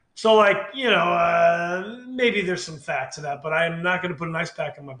 yeah. So, maybe there's some fact to that, but I'm not going to put an ice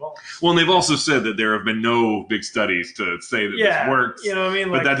pack on my balls. Well, and they've also said that there have been no big studies to say that this works. You know what I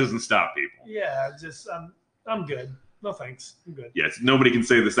mean? But that doesn't stop people. Yeah, I'm good. No thanks. I'm good. Yes, nobody can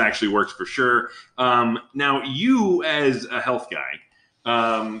say this actually works for sure. Now, you as a health guy,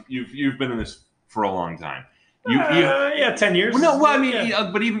 you've been in this for a long time. 10 years. Well, no, well, I mean,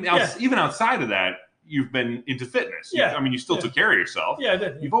 but even outside of that, you've been into fitness. You still took care of yourself. Yeah, I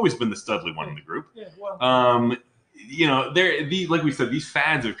did. Yeah. You've always been the studly one in the group. Yeah, well. Like we said, these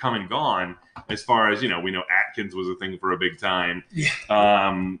fads have come and gone. As far as we know, Atkins was a thing for a big time.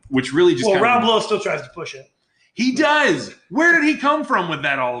 Yeah. Which really just. Well, Rob Lowe still tries to push it. He does. Where did he come from with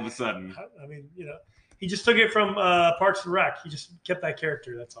that all of a sudden? I mean, he just took it from Parks and Rec. He just kept that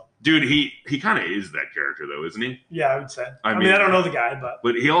character. That's all. Dude, he kind of is that character, though, isn't he? Yeah, I would say. I mean, I don't know the guy,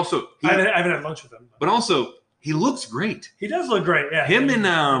 but he also. I haven't had lunch with him. But also, he looks great. He does look great. Yeah. Him and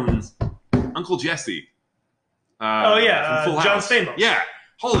Uncle Jesse. John Stamos. Yeah.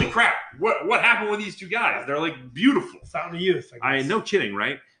 Holy crap! What happened with these two guys? They're like beautiful. Fountain of youth. I guess. No kidding,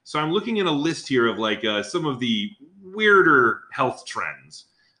 right? So I'm looking at a list here of like some of the weirder health trends,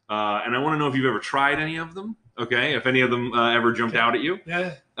 and I want to know if you've ever tried any of them. Okay, if any of them ever jumped out at you.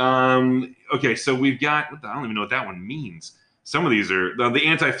 Yeah. Okay, so we've got. I don't even know what that one means. Some of these are the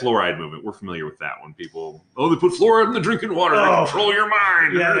anti-fluoride movement. We're familiar with that one. People, they put fluoride in the drinking water to control your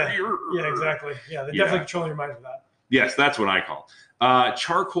mind. Yeah, exactly. Yeah, they definitely control your mind with that. Yes, that's what I call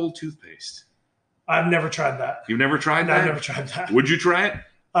charcoal toothpaste. I've never tried that. You've never tried that? I've never tried that. Would you try it?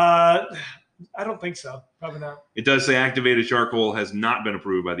 I don't think so. Probably not. It does say activated charcoal has not been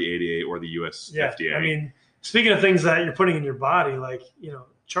approved by the ADA or the US FDA. I mean, speaking of things that you're putting in your body, like,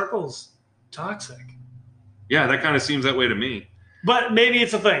 charcoal's toxic. Yeah, that kind of seems that way to me. But maybe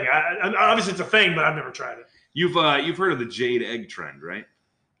it's a thing. Obviously, it's a thing, but I've never tried it. You've heard of the jade egg trend, right?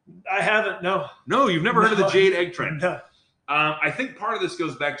 I haven't. No. No, you've never heard of the jade egg trend. No. I think part of this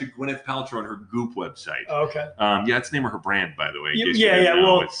goes back to Gwyneth Paltrow and her Goop website. Oh, okay. That's the name of her brand, by the way. Yeah.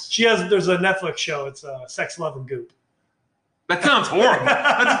 Well, there's a Netflix show. It's Sex, Love, and Goop. That sounds horrible.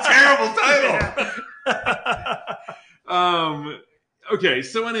 That's a terrible title. Okay,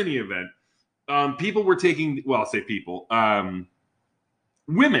 so in any event, people were taking. Well, I'll say people.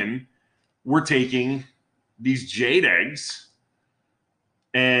 Women were taking these jade eggs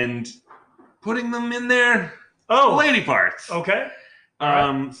and putting them in their lady parts. Okay.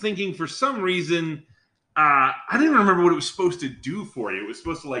 Thinking for some reason, I didn't even remember what it was supposed to do for you. It was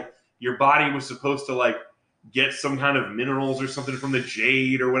supposed to your body was supposed to get some kind of minerals or something from the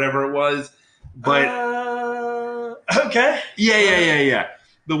jade or whatever it was. But okay. Yeah.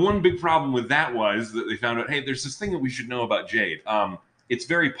 The one big problem with that was that they found out, hey, there's this thing that we should know about jade. It's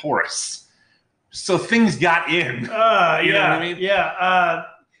very porous. So things got in. You know what I mean? Yeah.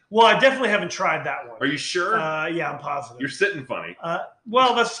 Well, I definitely haven't tried that one. Are you sure? Yeah, I'm positive. You're sitting funny.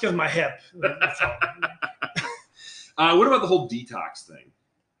 Well, that's just because of my hip. That's all. What about the whole detox thing?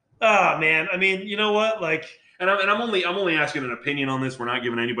 Oh man, I mean, you know what? Like, And I'm only asking an opinion on this. We're not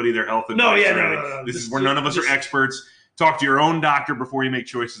giving anybody their health advice. no, yeah, or no, anything. no, no. This is where none of us are experts. Talk to your own doctor before you make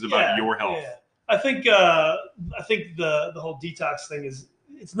choices about your health. Yeah. I think the whole detox thing is,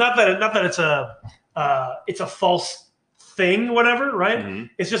 it's not that it's a false thing, whatever, right? Mm-hmm.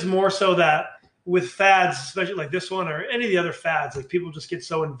 It's just more so that with fads, especially like this one or any of the other fads, like people just get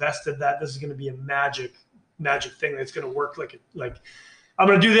so invested that this is going to be a magic thing that's going to work. Like I'm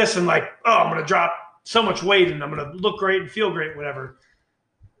going to do this and like, oh, I'm going to drop so much weight and I'm going to look great and feel great, whatever.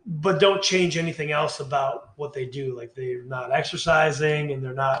 But don't change anything else about what they do. Like they're not exercising and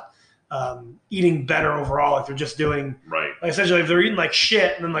they're not eating better overall. Like they're just doing, right. Like essentially if they're eating like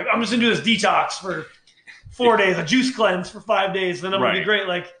shit and then like, I'm just gonna do this detox for 4 days, a juice cleanse for 5 days, then I'm gonna be great.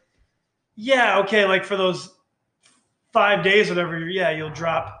 Like, yeah, okay, like for those 5 days, whatever, you'll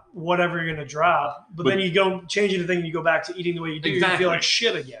drop whatever you're gonna drop, but then you go change anything and you go back to eating the way you do, you feel like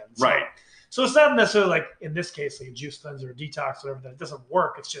shit again. So, right. So it's not necessarily like in this case, like a juice cleanse or a detox, whatever, that doesn't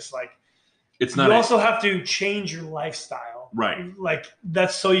work. It's just like it's not. You also have to change your lifestyle, right? Like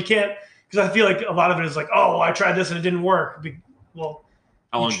that's so you can't, because I feel like a lot of it is like, oh, well, I tried this and it didn't work. Well,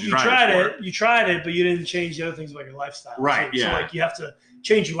 how long did you tried it? You tried it, but you didn't change the other things about your lifestyle, right? So like you have to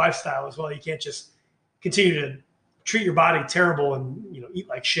change your lifestyle as well. You can't just continue to treat your body terrible and eat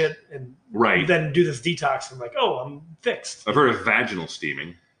like shit and then do this detox and like, oh, I'm fixed. I've heard of vaginal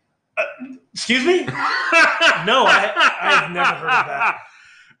steaming. Excuse me? No, I've never heard of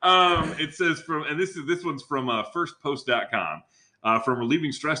that. It says and this one's from firstpost.com. From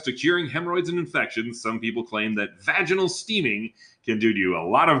relieving stress to curing hemorrhoids and infections, some people claim that vaginal steaming can do you a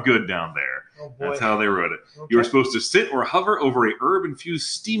lot of good down there. Oh boy. That's how they wrote it. Okay. You are supposed to sit or hover over a herb-infused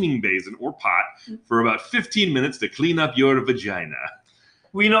steaming basin or pot for about 15 minutes to clean up your vagina.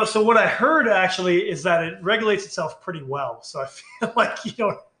 Well, so what I heard actually is that it regulates itself pretty well. So I feel like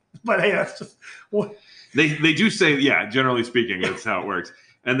but hey, that's just what they do say. Yeah, generally speaking, that's how it works.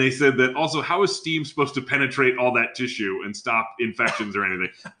 And they said that also, how is steam supposed to penetrate all that tissue and stop infections or anything?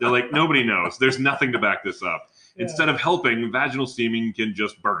 They're like, nobody knows. There's nothing to back this up. Yeah. Instead of helping, vaginal steaming can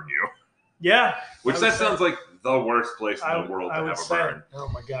just burn you. Yeah. Which that sounds like the worst place in the world to have a burn. Oh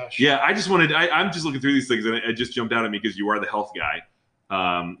my gosh. Yeah, I'm just looking through these things and it just jumped out at me because you are the health guy.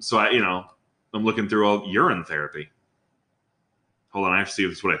 So I'm looking through all urine therapy. Hold on, I have to see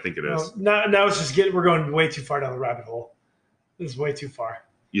if it's what I think it is. Now it's just we're going way too far down the rabbit hole. This is way too far.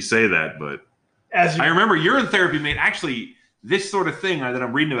 You say that, but I remember urine therapy made actually this sort of thing that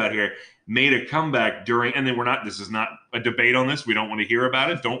I'm reading about here made a comeback during, and then this is not a debate on this. We don't want to hear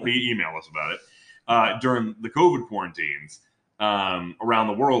about it. Don't email us about it. During the COVID quarantines around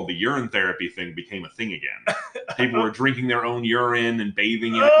the world, the urine therapy thing became a thing again. People were drinking their own urine and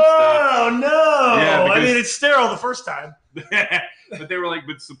bathing in it and stuff. Oh, no. Yeah, I mean, it's sterile the first time. But they were like,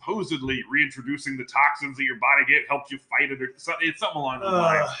 but supposedly reintroducing the toxins that your body helps you fight it, or something. It's something along those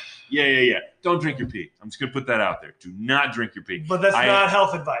lines. Yeah. Don't drink your pee. I'm just gonna put that out there. Do not drink your pee. But that's not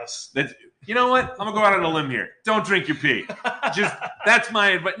health advice. You know what? I'm gonna go out on a limb here. Don't drink your pee. That's my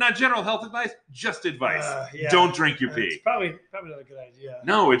advice. Not general health advice, just advice. Don't drink your pee. It's probably not a good idea.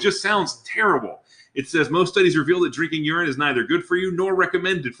 No, it just sounds terrible. It says most studies reveal that drinking urine is neither good for you nor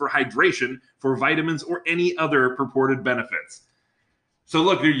recommended for hydration, for vitamins, or any other purported benefits. So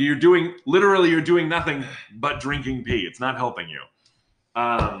look, you're doing nothing but drinking pee. It's not helping you.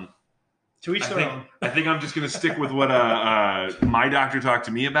 To each their own. I think I'm just going to stick with what my doctor talked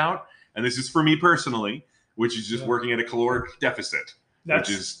to me about, and this is for me personally, which is just working at a caloric deficit.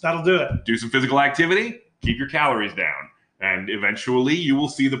 That'll do it. Do some physical activity, keep your calories down, and eventually you will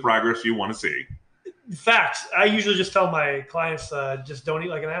see the progress you want to see. Facts. I usually just tell my clients just don't eat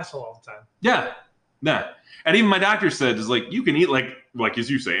like an asshole all the time. Yeah. And even my doctor said is like you can eat like as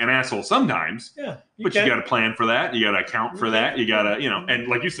you say an asshole sometimes. Yeah. You got to plan for that. You got to account for that. You got to and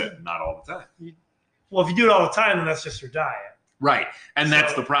like you said, not all the time. Well, if you do it all the time, then that's just your diet. Right, and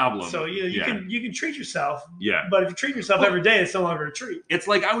that's the problem. So you can treat yourself. Yeah. But if you treat yourself every day, it's no longer a treat. It's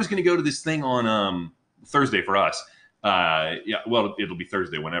like I was going to go to this thing on Thursday for us. Well, it'll be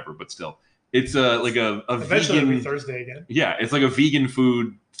Thursday whenever, but still. It's like a eventually vegan. It'll be Thursday again. Yeah, it's like a vegan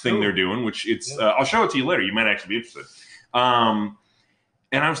food thing they're doing, which it's. I'll show it to you later. You might actually be interested.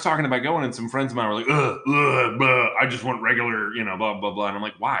 And I was talking about going, and some friends of mine were like, I just want regular, blah blah blah. And I'm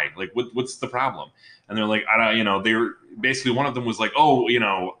like, why? Like, what's the problem? And they're like, they were basically one of them was like,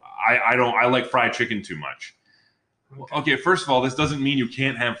 I like fried chicken too much. Okay, first of all, this doesn't mean you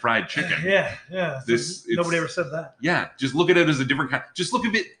can't have fried chicken. Yeah. Nobody ever said that. Yeah, just look at it as a different kind. Just look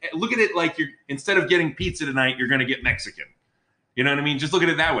at it like you're instead of getting pizza tonight, you're going to get Mexican. You know what I mean? Just look at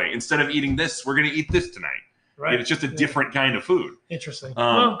it that way. Instead of eating this, we're going to eat this tonight. Right. It's just a different kind of food. Interesting.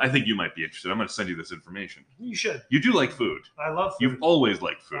 I think you might be interested. I'm going to send you this information. You should. You do like food. I love food. You've always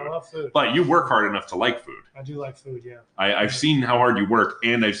liked food. I love food. But you work hard enough to like food. I do like food, yeah. I've seen how hard you work,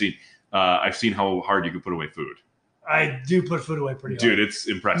 and I've seen how hard you can put away food. I do put food away pretty hard. Dude, it's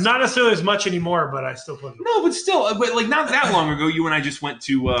impressive. Not necessarily as much anymore, but I still put it away. No, but still, like not that long ago, you and I just went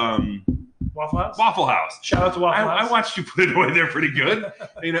to Waffle House? Waffle House. Shout out to Waffle House. I watched you put it away there pretty good.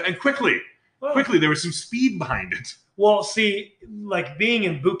 And quickly. Well, Quickly, there was some speed behind it. Well, see, like being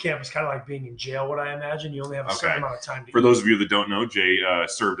in boot camp is kind of like being in jail, what I imagine. You only have a certain amount of time to For eat. those of you that don't know, Jay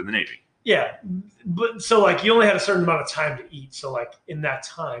served in the Navy. Yeah. But so like you only had a certain amount of time to eat. So like in that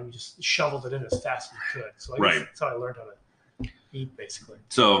time, you just shoveled it in as fast as you could. So I guess that's how I learned how to eat, basically.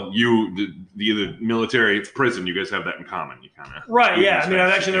 So the military prison, you guys have that in common. You kind of yeah. I mean,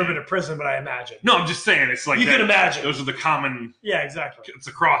 I've actually never been to prison, but I imagine. No, I'm just saying it's like you that, can imagine. Those are the common. Yeah, exactly. It's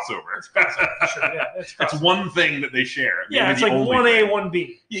a crossover. It's crossover, for sure. Yeah, it's That's one thing that they share. Yeah, Maybe it's the like only 1A, thing.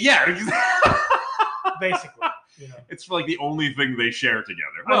 1B. Yeah, exactly. Basically. You know. It's like the only thing they share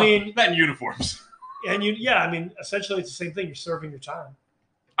together. Well, I mean, that and uniforms. And essentially it's the same thing. You're serving your time.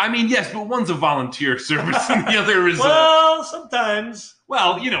 I mean, yes, but one's a volunteer service and the other is well, sometimes.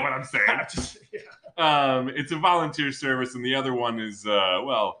 Well, you know what I'm saying. Yeah. It's a volunteer service, and the other one is,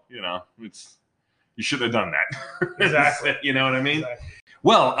 you should have done that. Exactly. You know what I mean? Exactly.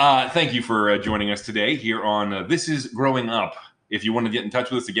 Well, thank you for joining us today here on This Is Growing Up. If you want to get in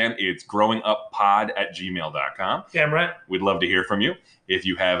touch with us again, it's growinguppod@gmail.com. Damn right. We'd love to hear from you. If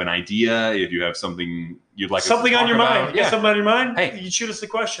you have an idea, if you have something you'd like something us to on your talk mind. about, Yeah, something on your mind. Hey. You shoot us a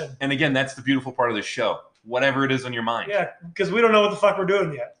question. And again, that's the beautiful part of this show. Whatever it is on your mind. Yeah, because we don't know what the fuck we're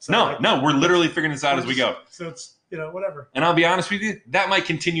doing yet. So No, we're literally figuring this out as we go. So it's whatever. And I'll be honest with you, that might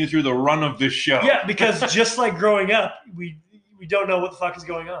continue through the run of this show. Yeah, because just like growing up, we don't know what the fuck is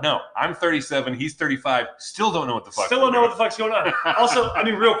going on. No, I'm 37. He's 35. Still don't know what the fuck. Still don't know what the fuck's going on. Also, I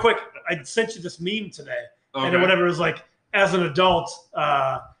mean, real quick, I sent you this meme today, and whatever it was like. As an adult,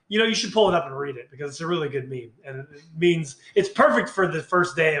 you should pull it up and read it because it's a really good meme, and it means it's perfect for the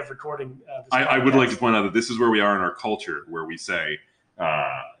first day of recording. This I would like to point out that this is where we are in our culture, where we say,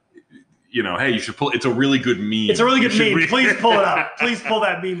 hey, you should pull. It's a really good meme. It's a really good meme. Please pull it up. Please pull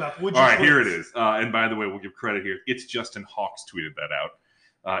that meme up. Would you? All right, please? here it is. And by the way, we'll give credit here. It's Justin Hawks tweeted that out.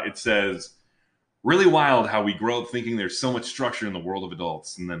 It says, "Really wild how we grow up thinking there's so much structure in the world of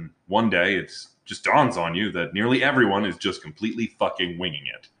adults, and then one day it's just dawns on you that nearly everyone is just completely fucking winging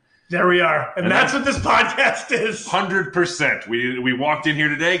it." There we are. And that's what this podcast is. 100%. We walked in here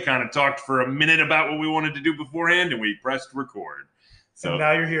today, kind of talked for a minute about what we wanted to do beforehand, and we pressed record. So and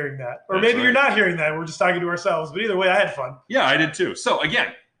now you're hearing that. Or maybe you're not hearing that. We're just talking to ourselves. But either way, I had fun. Yeah, I did too. So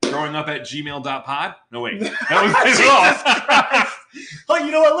again, growingup@gmail.pod. No, wait. That was it off. Oh,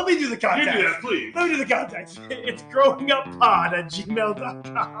 you know what? Let me do the contact. You do that, please. Let me do the contact. It's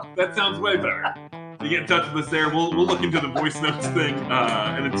growinguppod@gmail.com. That sounds way better. You get in touch with us there. We'll look into the voice notes thing.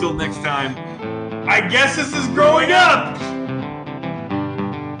 And until next time, I guess this is growing up.